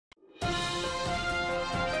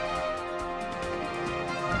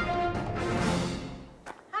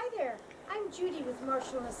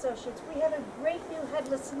Marshall and Associates. We have a great new HUD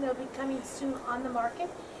listing that will be coming soon on the market.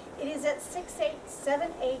 It is at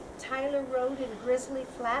 6878 Tyler Road in Grizzly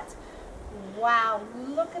Flats. Wow,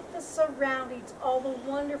 look at the surroundings, all the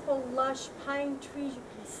wonderful lush pine trees. You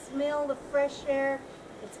can smell the fresh air.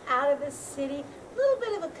 It's out of the city. A little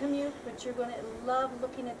bit of a commute, but you're going to love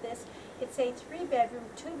looking at this. It's a 3-bedroom,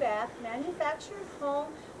 2-bath, manufactured home,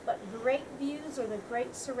 but great views or the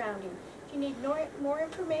great surrounding. If you need more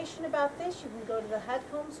information about this, you can go to the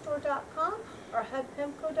HUDhomestore.com or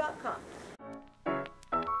HUDpemco.com.